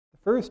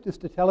First is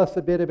to tell us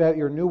a bit about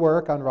your new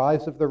work on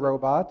Rise of the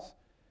Robots,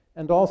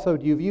 and also,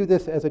 do you view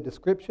this as a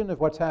description of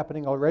what's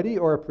happening already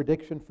or a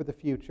prediction for the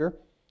future?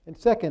 And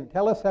second,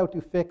 tell us how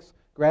to fix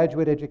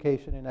graduate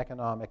education in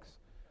economics.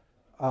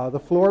 The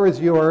floor is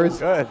yours.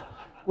 Good.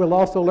 We'll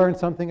also learn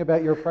something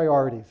about your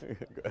priorities.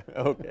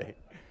 Okay.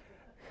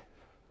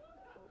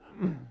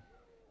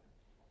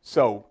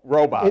 So,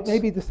 robots. It may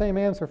be the same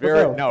answer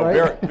for both, no,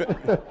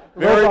 right?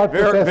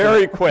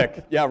 very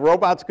quick. Yeah,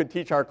 robots could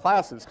teach our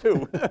classes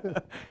too.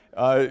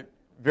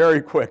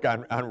 Very quick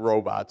on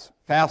robots.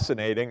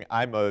 Fascinating.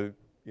 I'm a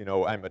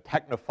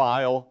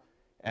technophile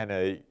and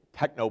a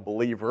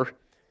techno-believer,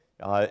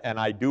 and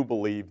I do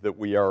believe that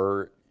we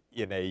are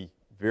in a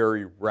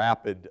very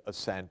rapid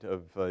ascent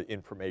of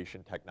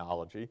information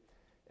technology,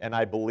 and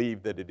I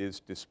believe that it is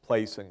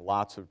displacing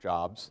lots of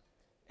jobs,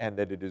 and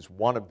that it is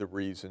one of the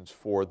reasons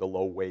for the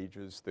low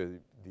wages, the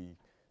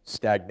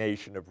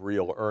stagnation of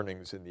real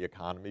earnings in the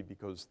economy,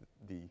 because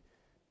the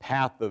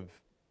path of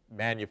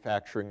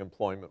manufacturing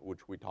employment,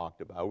 which we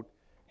talked about,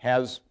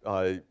 has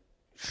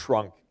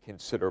shrunk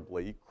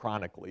considerably,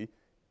 chronically.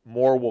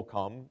 More will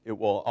come. It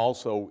will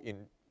also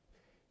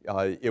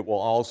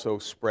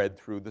spread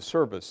through the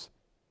service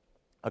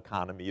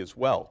economy as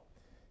well.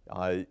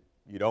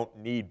 You don't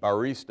need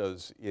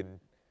baristas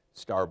in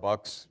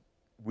Starbucks.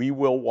 We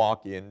will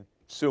walk in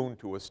soon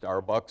to a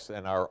Starbucks,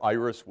 and our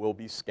iris will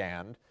be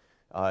scanned,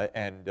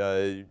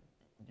 and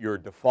your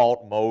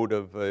default mode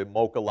of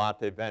mocha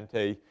latte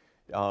venti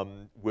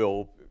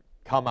will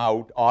come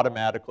out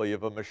automatically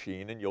of a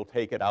machine, and you'll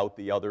take it out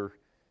the other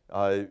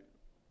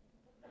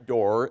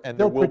door. And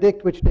they'll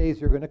predict which days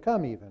you're going to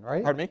come even,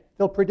 right? Pardon me?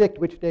 They'll predict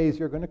which days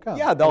you're going to come.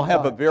 Yeah, they'll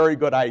have a very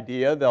good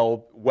idea.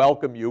 They'll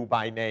welcome you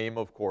by name,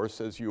 of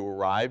course, as you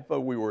arrive.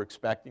 But we were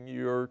expecting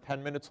you. You're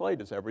 10 minutes late.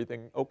 Is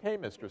everything okay,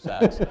 Mr.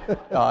 Sachs?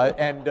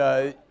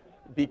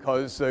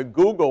 Because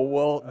Google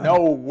will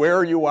know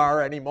where you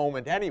are any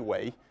moment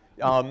anyway.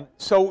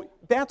 So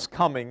that's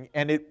coming,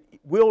 and it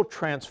will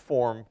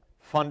transform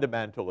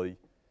fundamentally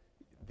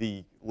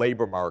the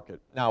labor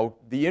market. Now,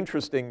 the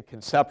interesting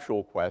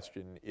conceptual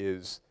question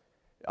is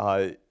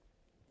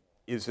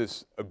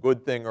this a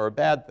good thing or a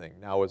bad thing?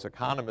 Now, as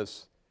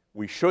economists,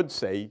 we should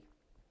say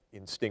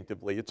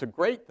instinctively it's a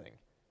great thing.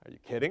 Are you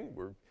kidding?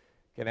 We're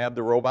going to have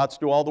the robots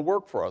do all the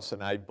work for us,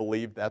 and I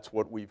believe that's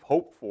what we've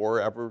hoped for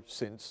ever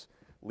since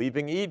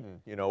leaving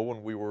Eden,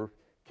 when we were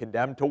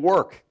condemned to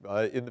work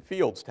in the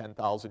fields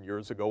 10,000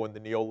 years ago in the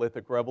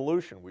Neolithic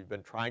Revolution. We've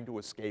been trying to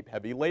escape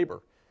heavy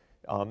labor.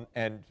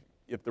 And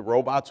if the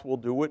robots will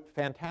do it,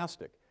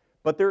 fantastic.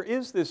 But there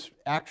is this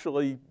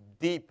actually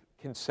deep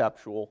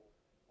conceptual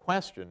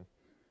question,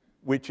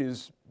 which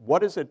is,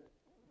 what is it?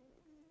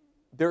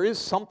 There is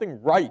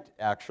something right,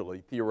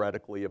 actually,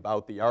 theoretically,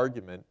 about the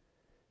argument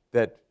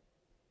that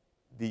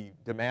the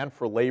demand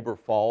for labor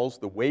falls,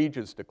 the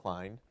wages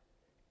decline,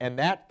 and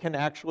that can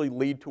actually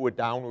lead to a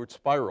downward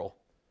spiral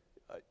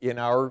in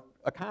our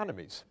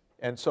economies.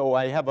 And so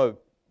I have a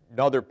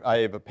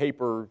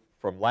paper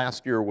from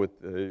last year with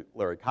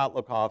Larry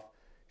Kotlikoff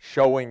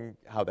showing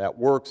how that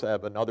works. I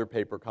have another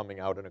paper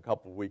coming out in a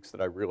couple of weeks that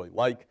I really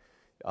like,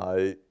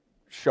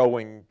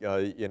 showing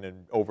in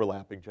an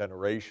overlapping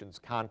generations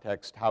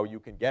context how you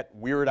can get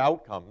weird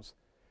outcomes.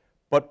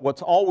 But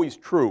what's always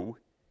true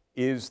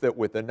is that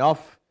with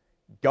enough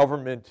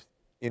government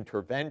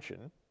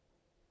intervention,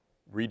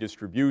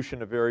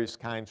 redistribution of various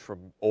kinds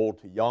from old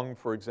to young,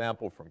 for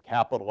example, from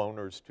capital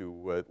owners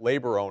to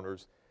labor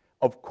owners,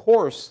 of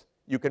course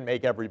you can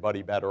make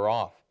everybody better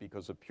off,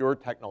 because a pure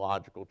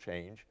technological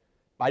change,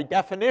 by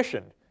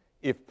definition,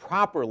 if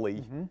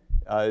properly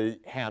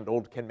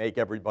handled, can make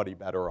everybody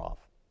better off.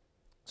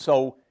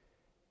 So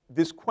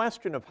this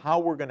question of how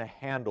we're going to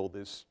handle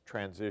this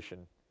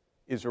transition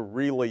is a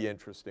really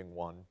interesting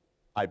one.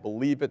 I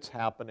believe it's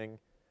happening.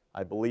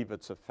 I believe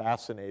it's a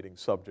fascinating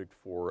subject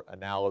for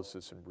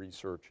analysis and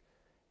research,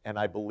 and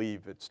I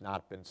believe it's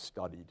not been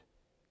studied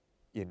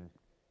in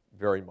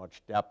very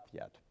much depth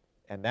yet.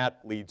 And that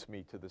leads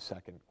me to the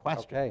second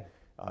question,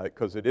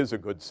 because it is a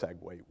good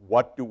segue.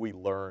 What do we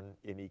learn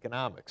in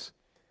economics?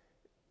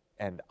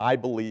 And I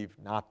believe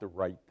not the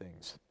right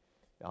things.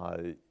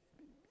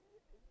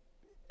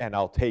 And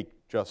I'll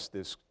take just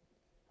this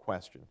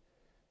question.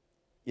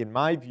 In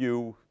my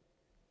view,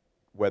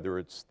 whether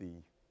it's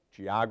the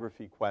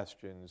geography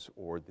questions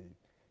or the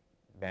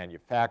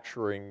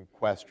manufacturing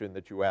question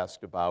that you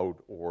asked about,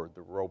 or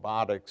the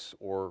robotics,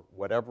 or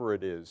whatever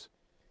it is,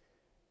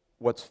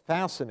 what's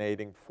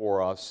fascinating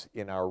for us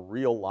in our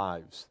real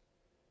lives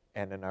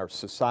and in our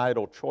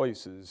societal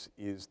choices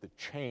is the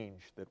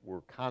change that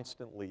we're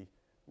constantly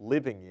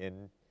living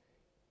in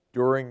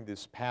during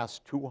this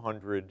past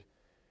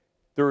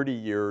 230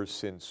 years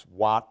since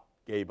Watt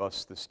gave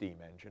us the steam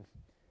engine.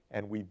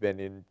 And we've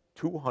been in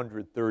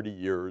 230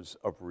 years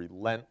of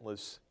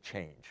relentless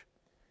change.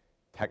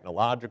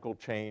 Technological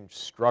change,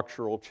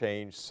 structural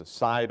change,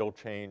 societal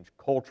change,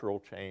 cultural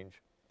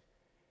change.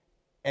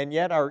 And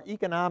yet our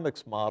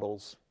economics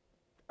models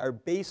are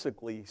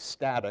basically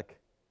static,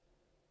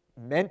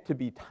 meant to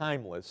be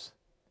timeless,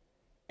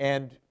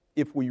 and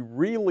if we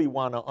really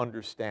want to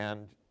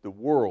understand the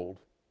world,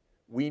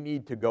 we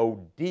need to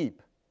go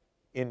deep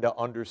into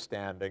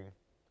understanding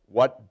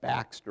what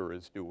Baxter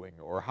is doing,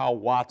 or how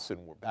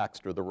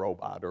Baxter the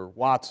robot, or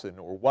Watson,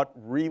 or what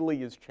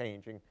really is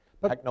changing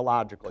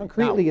technologically.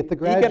 Concretely, now, at the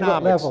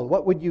graduate level,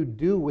 what would you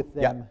do with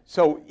them? Yeah,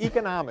 so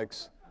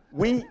economics,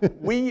 we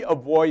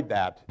avoid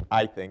that,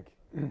 I think,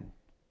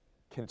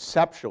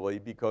 conceptually,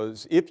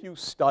 because if you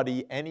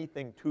study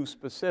anything too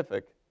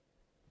specific,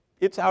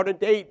 it's out of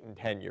date in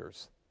 10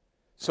 years.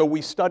 So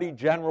we study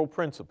general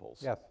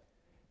principles. Yes.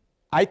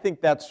 I think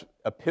that's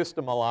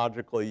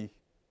epistemologically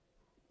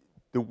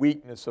the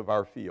weakness of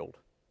our field,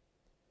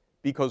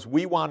 because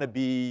we want to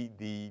be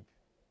the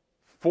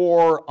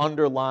four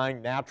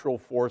underlying natural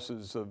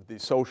forces of the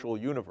social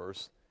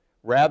universe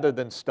rather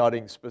than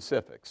studying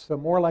specifics. So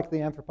more like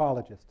the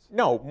anthropologists.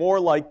 No, more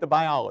like the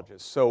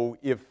biologists. So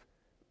if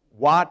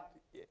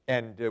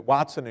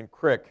Watson and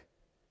Crick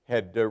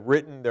had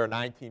written their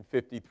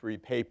 1953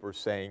 paper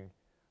saying,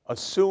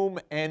 assume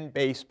n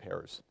base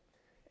pairs,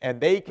 and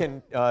they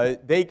can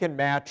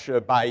match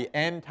by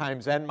n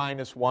times n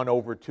minus 1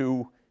 over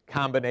 2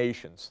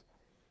 combinations,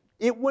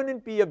 it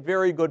wouldn't be a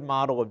very good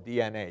model of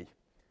DNA.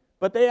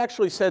 But they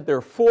actually said there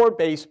are 4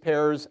 base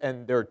pairs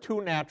and there are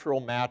 2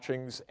 natural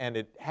matchings, and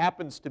it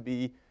happens to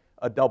be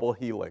a double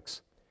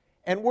helix.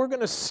 And we're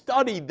going to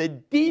study the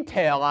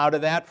detail out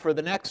of that for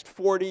the next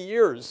 40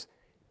 years.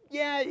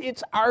 Yeah,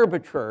 it's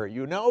arbitrary,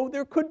 you know.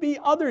 There could be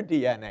other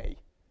DNA,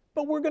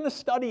 but we're going to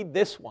study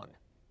this one.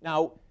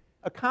 Now,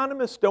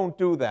 economists don't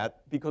do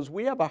that because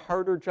we have a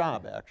harder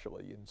job,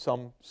 actually, in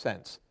some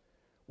sense,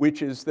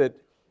 which is that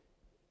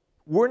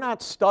we're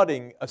not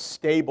studying a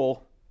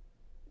stable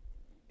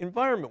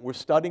environment. We're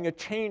studying a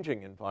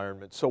changing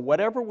environment. So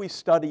whatever we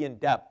study in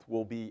depth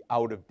will be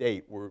out of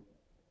date. We're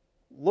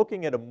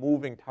looking at a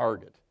moving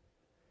target.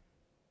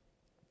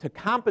 To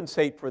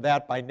compensate for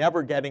that by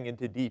never getting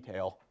into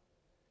detail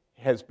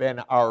has been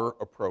our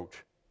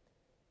approach.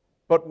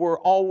 But we're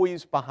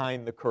always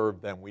behind the curve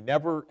then. We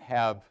never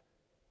have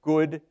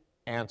good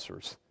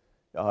answers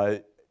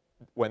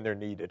when they're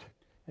needed.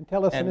 And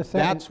tell us in a sentence.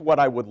 That's what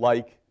I would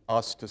like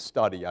us to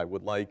study. I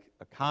would like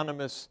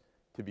economists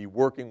to be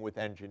working with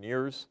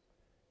engineers,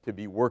 to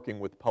be working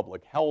with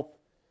public health,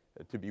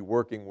 to be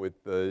working with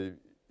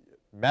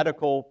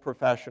medical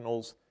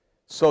professionals,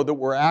 so that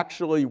we're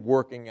actually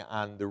working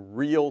on the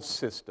real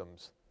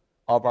systems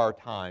of our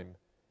time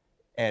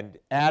and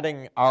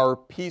adding our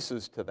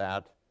pieces to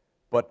that,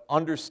 but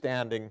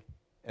understanding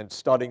and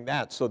studying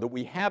that so that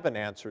we have an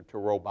answer to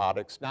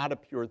robotics, not a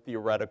pure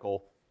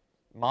theoretical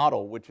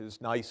model, which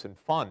is nice and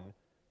fun,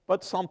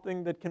 but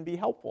something that can be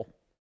helpful.